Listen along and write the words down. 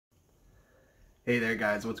Hey there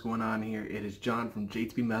guys, what's going on here? It is John from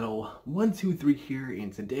JTB Metal 123 here,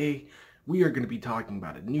 and today we are going to be talking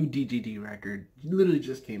about a new DGD record. It literally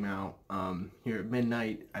just came out here at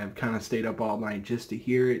midnight. I've kind of stayed up all night just to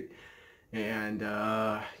hear it, and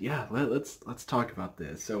yeah, let's talk about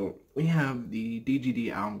this. So we have the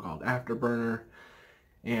DGD album called Afterburner,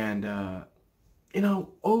 and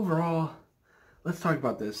overall, let's talk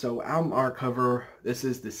about this. So album art cover, this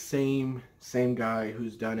is the same guy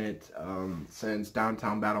who's done it since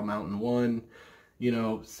Downtown Battle Mountain 1.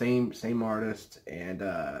 Same artist, and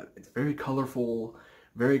it's very colorful,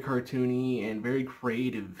 very cartoony, and very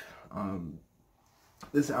creative.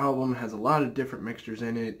 This album has a lot of different mixtures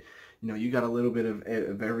in it. You got a little bit of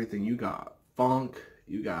everything. You got funk,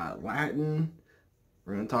 you got Latin.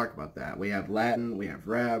 We're going to talk about that. We have Latin, we have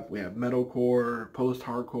rap, we have metalcore,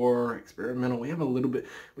 post-hardcore, experimental. We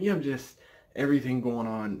have just everything going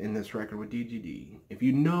on in this record with DGD. If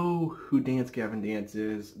you know who Gavin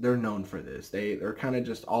is, they're known for this. They're kind of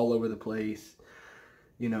just all over the place.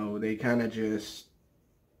 They kind of just,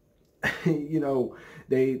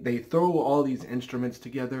 they throw all these instruments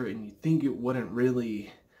together and you think it wouldn't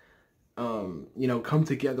really come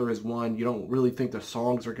together as one. You don't really think the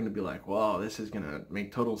songs are going to be like, wow, this is going to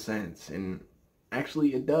make total sense. And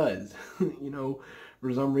actually it does.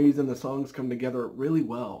 For some reason the songs come together really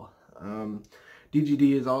well.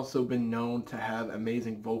 DGD has also been known to have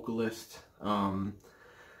amazing vocalists.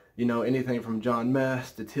 Anything from John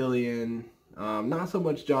Mess to Tillian. Not so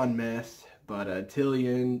much John Mess, but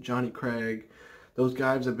Tillian, Johnny Craig. Those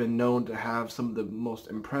guys have been known to have some of the most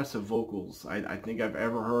impressive vocals I think I've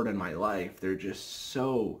ever heard in my life. They're just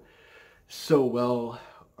so well,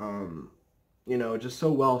 just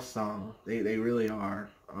so well sung. They really are.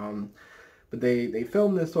 But they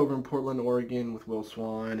filmed this over in Portland, Oregon with Will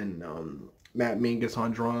Swan and Matt Mingus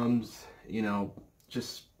on drums. They're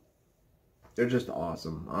just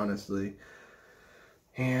awesome, honestly.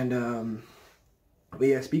 And but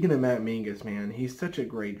yeah, speaking of Matt Mingus, man, he's such a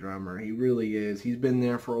great drummer. He really is. He's been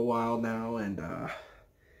there for a while now, and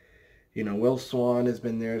Will Swan has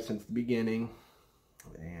been there since the beginning.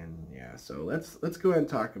 And yeah, so let's go ahead and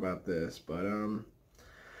talk about this. But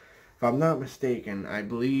if I'm not mistaken, I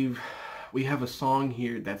believe we have a song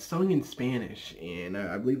here that's sung in Spanish, and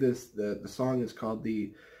I believe the song is called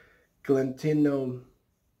the Calentamiento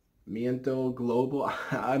Global.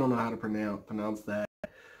 I don't know how to pronounce that.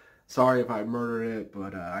 Sorry if I murdered it,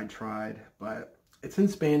 but I tried. But it's in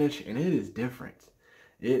Spanish, and it is different.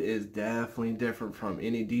 It is definitely different from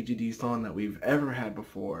any DGD song that we've ever had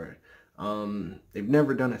before. They've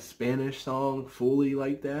never done a Spanish song fully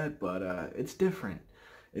like that, but it's different.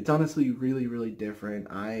 It's honestly really, really different.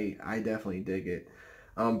 I definitely dig it.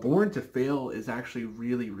 Born to Fail is actually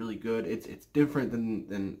really, really good. It's different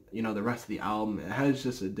than the rest of the album. It has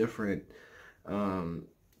just a different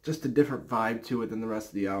vibe to it than the rest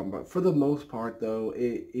of the album. But for the most part, though,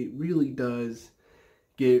 it really does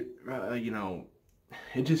get,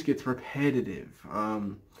 it just gets repetitive.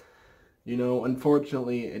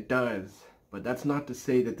 Unfortunately, it does. But that's not to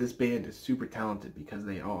say that this band is super talented, because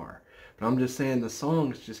they are. But I'm just saying the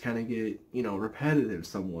songs just kind of get, repetitive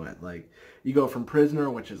somewhat. Like, you go from Prisoner,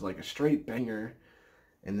 which is like a straight banger,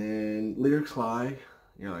 and then Lyrics Lie.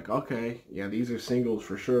 You're like, okay, yeah, these are singles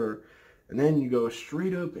for sure. And then you go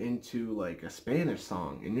straight up into like a Spanish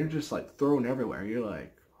song, and you're just like thrown everywhere. You're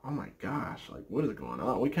like, oh my gosh, like what is going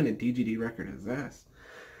on? What kind of DGD record is this?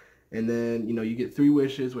 And then, you get Three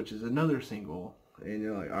Wishes, which is another single, and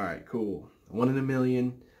you're like, all right, cool. One in a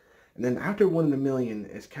Million. And then after One in a Million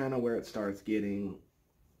is kind of where it starts getting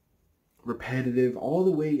repetitive all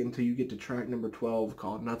the way until you get to track number 12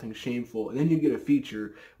 called Nothing Shameful. And then you get a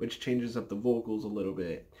feature which changes up the vocals a little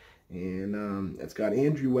bit. And it's got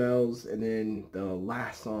Andrew Wells, and then the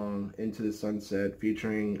last song, Into the Sunset,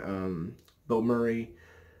 featuring Bill Murray.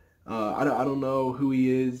 I don't know who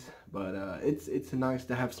he is, but it's nice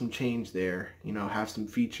to have some change there, have some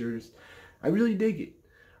features. I really dig it.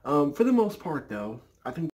 For the most part, though, I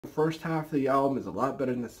think the first half of the album is a lot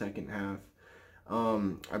better than the second half.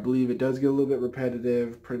 I believe it does get a little bit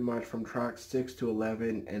repetitive, pretty much from tracks 6 to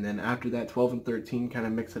 11, and then after that, 12 and 13 kind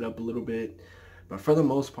of mix it up a little bit. But for the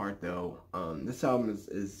most part, though, this album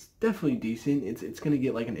is definitely decent. It's going to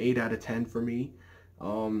get like an 8 out of 10 for me.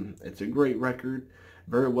 It's a great record,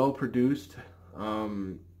 very well produced,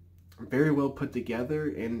 very well put together,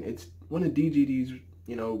 and it's one of DGD's,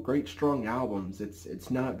 great strong albums. It's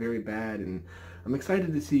not very bad, and I'm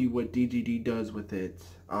excited to see what DGD does with it,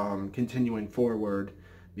 continuing forward,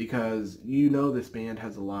 because this band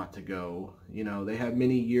has a lot to go. They have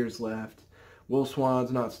many years left. Will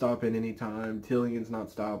Swan's not stopping anytime. Tillian's not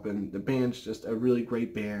stopping. The band's just a really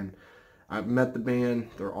great band. I've met the band.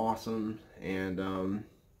 They're awesome. And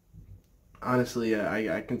honestly,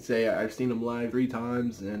 I can say I've seen them live 3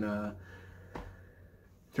 times, and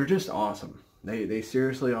they're just awesome. They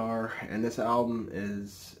seriously are. And this album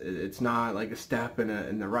it's not like a step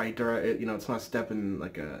in the right direction. You know, it's not a step in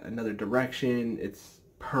like another direction. It's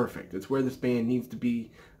perfect. It's where this band needs to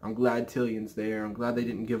be. I'm glad Tillion's there. I'm glad they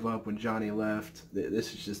didn't give up when Johnny left.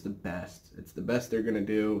 This is just the best. It's the best they're gonna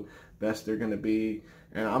do, best they're gonna be,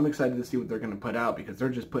 and I'm excited to see what they're gonna put out, because they're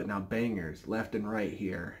just putting out bangers left and right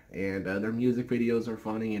here, and their music videos are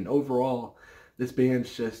funny, and overall, this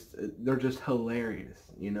band's they're just hilarious.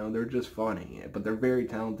 You know, they're just funny, but they're very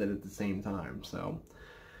talented at the same time. So.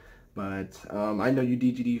 But I know you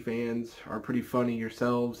DGD fans are pretty funny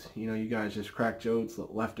yourselves. You know, you guys just crack jokes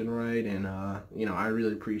left and right, and you know, I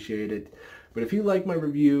really appreciate it. But if you like my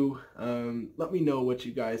review, let me know what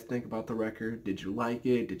you guys think about the record. Did you like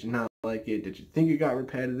it? Did you not like it? Did you think it got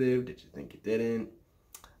repetitive? Did you think it didn't?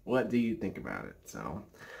 What do you think about it? So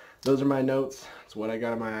those are my notes. It's what I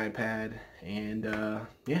got on my iPad, and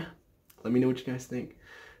yeah, let me know what you guys think.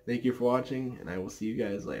 Thank you for watching, and I will see you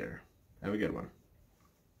guys later. Have a good one.